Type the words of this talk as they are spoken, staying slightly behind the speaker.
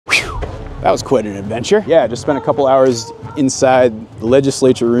That was quite an adventure. Yeah, I just spent a couple hours inside the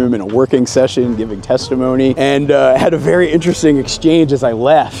legislature room in a working session giving testimony, and had a very interesting exchange as I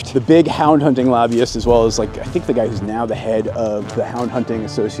left. The big hound hunting lobbyist, as well as like, I think the guy who's now the head of the Hound Hunting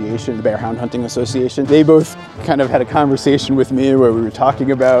Association, the Bear Hound Hunting Association, they both kind of had a conversation with me where we were talking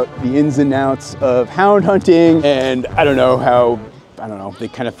about the ins and outs of hound hunting, and I don't know, they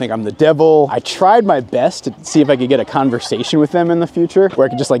kind of think I'm the devil. I tried my best to see if I could get a conversation with them in the future where I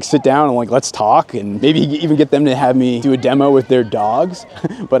could just like sit down and like, let's talk, and maybe even get them to have me do a demo with their dogs.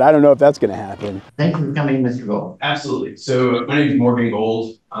 But I don't know if that's gonna happen. Thank you for coming, Mr. Gold. Absolutely. So my name is Morgan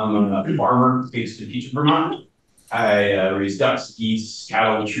Gold. I'm a farmer based in Peacham, Vermont. I raise ducks, geese,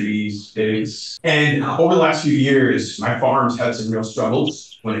 cattle, trees, pigs. And over the last few years, my farm's had some real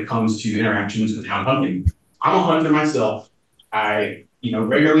struggles when it comes to interactions with hound hunting. I'm a hunter myself. I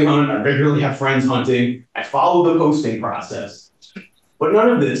regularly hunt, I regularly have friends hunting, I follow the posting process. But none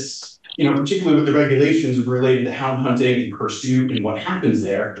of this, particularly with the regulations related to hound hunting and pursuit and what happens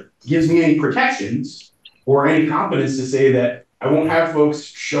there, gives me any protections or any confidence to say that I won't have folks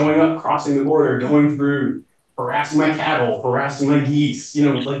showing up, crossing the border, going through, harassing my cattle, harassing my geese,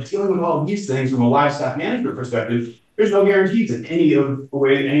 like dealing with all these things from a livestock management perspective. There's no guarantees in any of the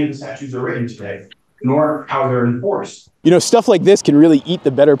way any of the statutes are written today, nor how they're enforced. Stuff like this can really eat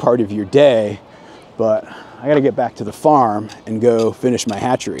the better part of your day, but I gotta get back to the farm and go finish my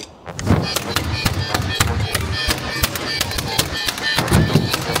hatchery.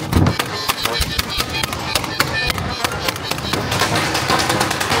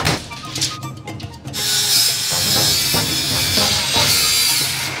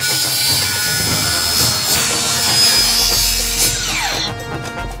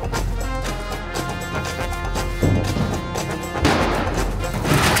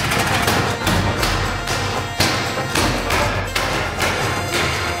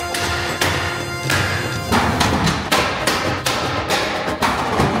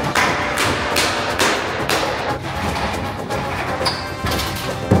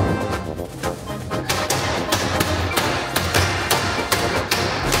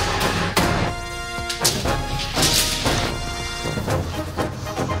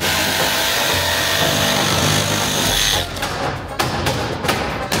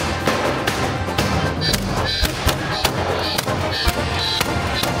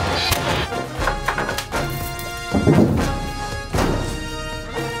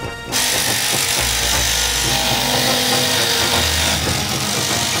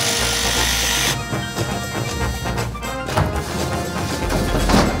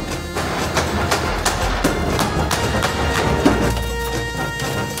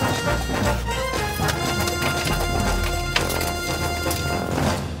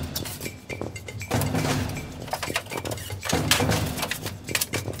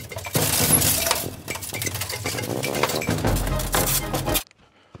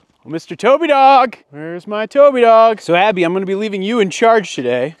 Mr. Toby Dog, where's my Toby Dog? So Abby, I'm gonna be leaving you in charge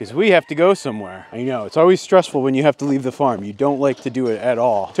today because we have to go somewhere. I know, it's always stressful when you have to leave the farm. You don't like to do it at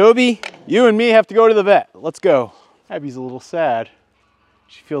all. Toby, you and me have to go to the vet. Let's go. Abby's a little sad.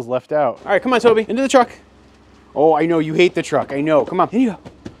 She feels left out. All right, come on, Toby, into the truck. Oh, I know, you hate the truck, I know. Come on, in you go.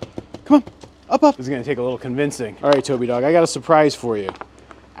 Come on, up, up. This is gonna take a little convincing. All right, Toby Dog, I got a surprise for you.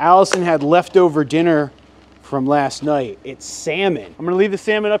 Allison had leftover dinner from last night. It's salmon. I'm gonna leave the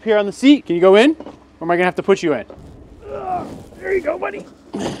salmon up here on the seat. Can you go in? Or am I gonna have to put you in? There you go, buddy.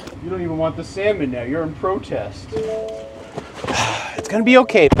 You don't even want the salmon now. You're in protest. It's gonna be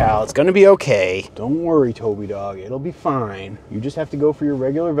okay, pal. It's gonna be okay. Don't worry, Toby Dog. It'll be fine. You just have to go for your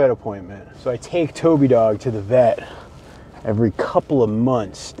regular vet appointment. So I take Toby Dog to the vet every couple of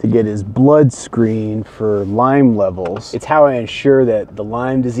months to get his blood screened for Lyme levels. It's how I ensure that the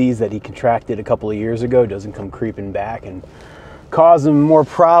Lyme disease that he contracted a couple of years ago doesn't come creeping back and cause him more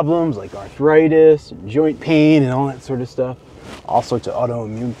problems like arthritis and joint pain and all that sort of stuff. All sorts of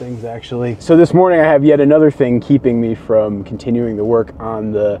autoimmune things, actually. So this morning I have yet another thing keeping me from continuing the work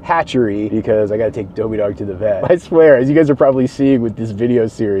on the hatchery because I gotta take Toby Dog to the vet. I swear, as you guys are probably seeing with this video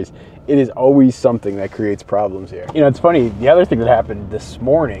series, it is always something that creates problems here. It's funny, the other thing that happened this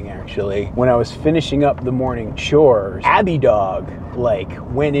morning, actually, when I was finishing up the morning chores, Abby Dog,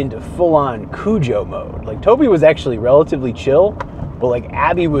 went into full-on Cujo mode. Toby was actually relatively chill, but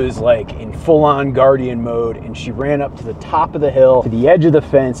Abby was in full-on guardian mode, and she ran up to the top of the hill, to the edge of the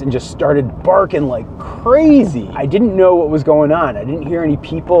fence, and just started barking like crazy. I didn't know what was going on. I didn't hear any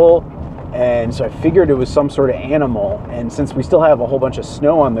people. And so I figured it was some sort of animal. And since we still have a whole bunch of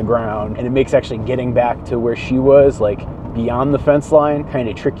snow on the ground, and it makes actually getting back to where she was beyond the fence line, kind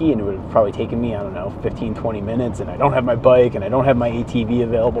of tricky, and it would have probably taken me, I don't know, 15, 20 minutes, and I don't have my bike, and I don't have my ATV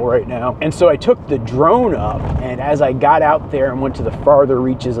available right now. And so I took the drone up, and as I got out there and went to the farther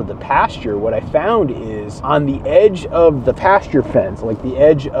reaches of the pasture, what I found is on the edge of the pasture fence, like the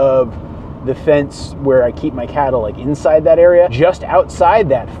edge of the fence where I keep my cattle, like inside that area, just outside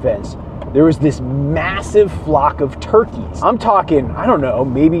that fence, there was this massive flock of turkeys. I'm talking, I don't know,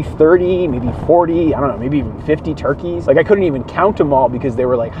 maybe 30, maybe 40, I don't know, maybe even 50 turkeys. Like I couldn't even count them all because they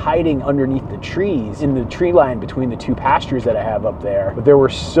were like hiding underneath the trees in the tree line between the two pastures that I have up there. But there were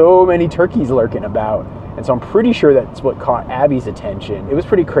so many turkeys lurking about. And so I'm pretty sure that's what caught Abby's attention. It was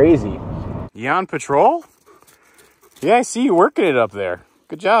pretty crazy. You on patrol? Yeah, I see you working it up there.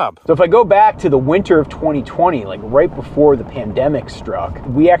 Good job. So if I go back to the winter of 2020, like right before the pandemic struck,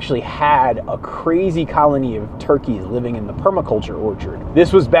 we actually had a crazy colony of turkeys living in the permaculture orchard.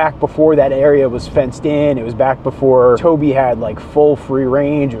 This was back before that area was fenced in. It was back before Toby had like full free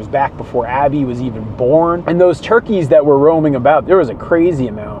range. It was back before Abby was even born. And those turkeys that were roaming about, there was a crazy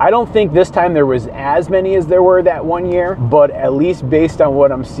amount. I don't think this time there was as many as there were that one year, but at least based on what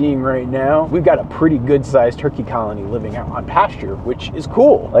I'm seeing right now, we've got a pretty good sized turkey colony living out on pasture, which is cool.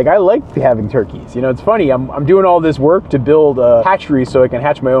 Like I like having turkeys. You know, it's funny, I'm doing all this work to build a hatchery so I can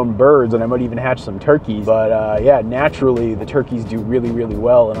hatch my own birds, and I might even hatch some turkeys. But yeah, naturally the turkeys do really, really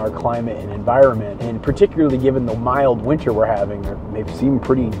well in our climate and environment, and particularly given the mild winter we're having, they seem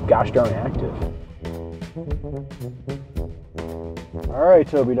pretty gosh darn active. All right,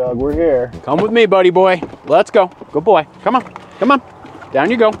 Toby dog, we're here. Come with me, buddy boy. Let's go. Good boy. Come on. Come on.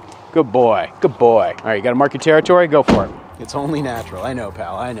 Down you go. Good boy. Good boy. All right, you got to mark your territory? Go for it. It's only natural. I know,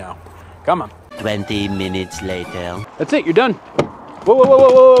 pal. I know. Come on. 20 minutes later. That's it. You're done. Whoa, whoa, whoa,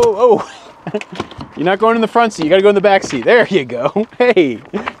 whoa, whoa, whoa. You're not going in the front seat. You got to go in the back seat. There you go. Hey,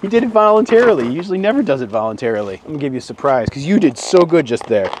 you did it voluntarily. He usually never does it voluntarily. I'm going to give you a surprise because you did so good just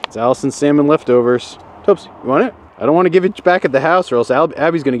there. It's Allison's salmon leftovers. Topes, you want it? I don't want to give it back at the house or else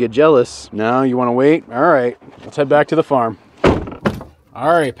Abby's going to get jealous. No, you want to wait? All right. Let's head back to the farm.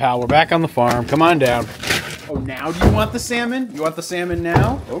 All right, pal. We're back on the farm. Come on down. Oh, now do you want the salmon? You want the salmon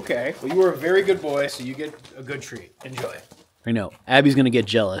now? Okay. Well, you were a very good boy, so you get a good treat. Enjoy. I know. Abby's going to get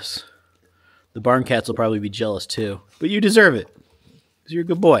jealous. The barn cats will probably be jealous too. But you deserve it. Because you're a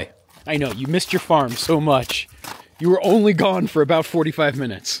good boy. I know. You missed your farm so much. You were only gone for about 45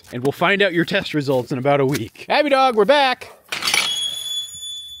 minutes. And we'll find out your test results in about a week. Abby dog, we're back.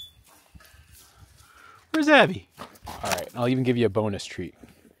 Where's Abby? All right. I'll even give you a bonus treat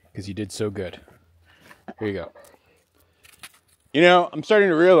because you did so good. Here you go. You know, I'm starting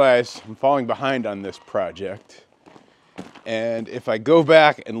to realize I'm falling behind on this project. And if I go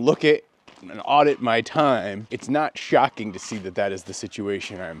back and look at and audit my time, it's not shocking to see that that is the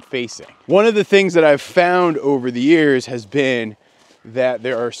situation I'm facing. One of the things that I've found over the years has been that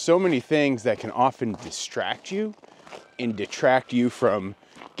there are so many things that can often distract you and detract you from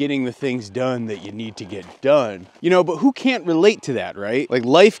getting the things done that you need to get done. You know, but who can't relate to that, right? Like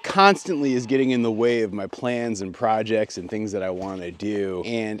life constantly is getting in the way of my plans and projects and things that I want to do.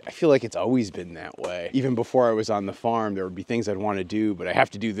 And I feel like it's always been that way. Even before I was on the farm, there would be things I'd want to do, but I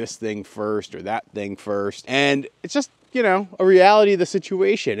have to do this thing first or that thing first. And it's just, you know, a reality of the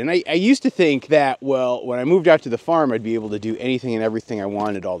situation. And I used to think that, well, when I moved out to the farm, I'd be able to do anything and everything I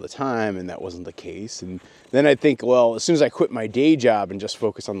wanted all the time, and that wasn't the case. And then I'd think, well, as soon as I quit my day job and just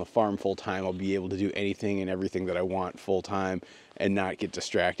focus on the farm full time, I'll be able to do anything and everything that I want full time and not get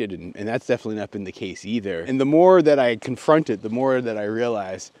distracted. And that's definitely not been the case either. And the more that I confront it, the more that I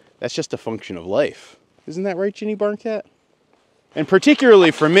realize that's just a function of life. Isn't that right, Ginny Barncat? And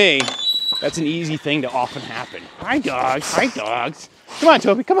particularly for me, that's an easy thing to often happen. Hi, dogs. Hi, dogs. Come on,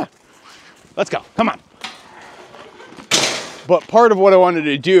 Toby. Come on. Let's go. Come on. But part of what I wanted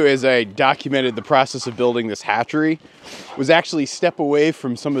to do as I documented the process of building this hatchery was actually step away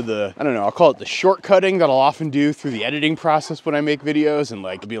from some of the, I don't know, I'll call it the shortcutting that I'll often do through the editing process when I make videos and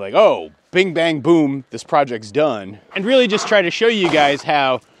like be like, oh, bing, bang, boom, this project's done. And really just try to show you guys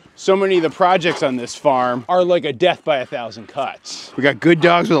how so many of the projects on this farm are like a death by 1,000 cuts. We got good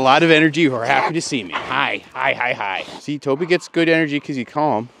dogs with a lot of energy who are happy to see me. Hi, hi, hi, hi. See, Toby gets good energy because he's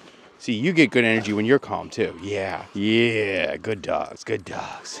calm. See, you get good energy when you're calm too. Yeah, yeah, good dogs, good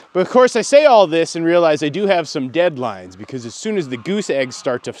dogs. But of course I say all this and realize I do have some deadlines because as soon as the goose eggs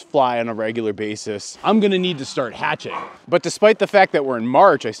start to fly on a regular basis, I'm gonna need to start hatching. But despite the fact that we're in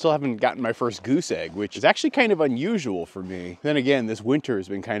March, I still haven't gotten my first goose egg, which is actually kind of unusual for me. Then again, this winter has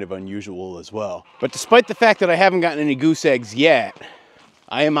been kind of unusual as well. But despite the fact that I haven't gotten any goose eggs yet,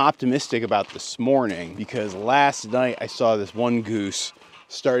 I am optimistic about this morning because last night I saw this one goose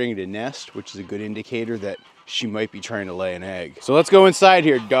starting to nest, which is a good indicator that she might be trying to lay an egg. So let's go inside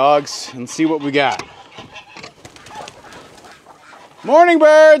here, dogs, and see what we got. Morning,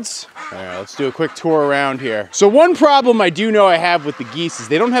 birds! All right, let's do a quick tour around here. So one problem I do know I have with the geese is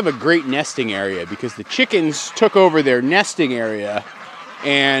they don't have a great nesting area because the chickens took over their nesting area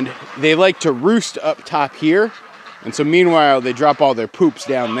and they like to roost up top here. And so meanwhile, they drop all their poops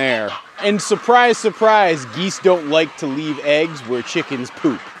down there. And surprise, surprise, geese don't like to leave eggs where chickens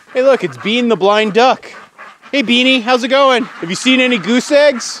poop. Hey look, it's Bean the blind duck. Hey Beanie, how's it going? Have you seen any goose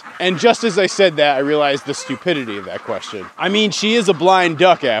eggs? And just as I said that, I realized the stupidity of that question. I mean, she is a blind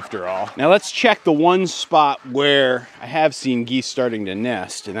duck after all. Now let's check the one spot where I have seen geese starting to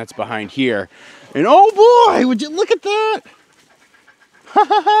nest, and that's behind here. And oh boy, would you look at that? Ha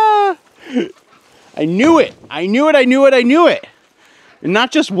ha ha! I knew it, I knew it, I knew it, I knew it. And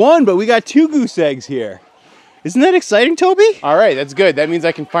not just one, but we got 2 goose eggs here. Isn't that exciting, Toby? All right, that's good. That means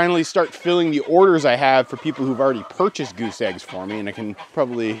I can finally start filling the orders I have for people who've already purchased goose eggs for me, and I can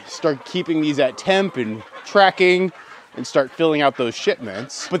probably start keeping these at temp and tracking and start filling out those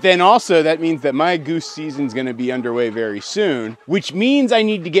shipments. But then also that means that my goose season's gonna be underway very soon, which means I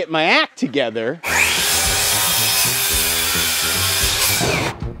need to get my act together.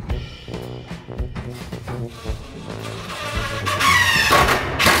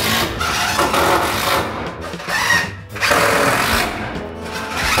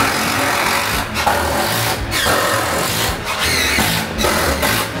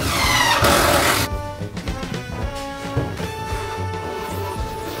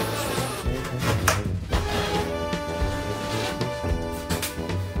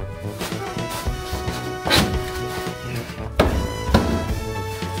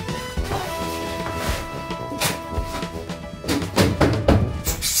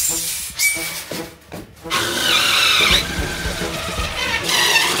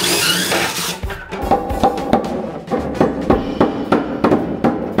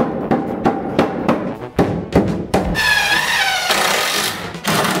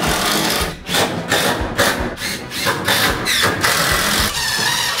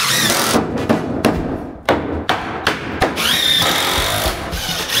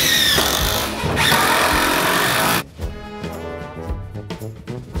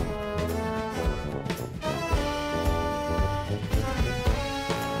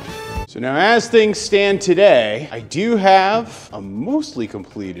 So now as things stand today, I do have a mostly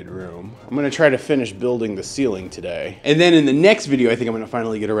completed room. I'm gonna try to finish building the ceiling today. And then in the next video, I think I'm gonna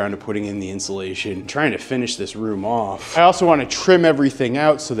finally get around to putting in the insulation, trying to finish this room off. I also wanna trim everything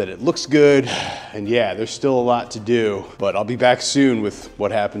out so that it looks good. And yeah, there's still a lot to do, but I'll be back soon with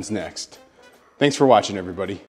what happens next. Thanks for watching, everybody.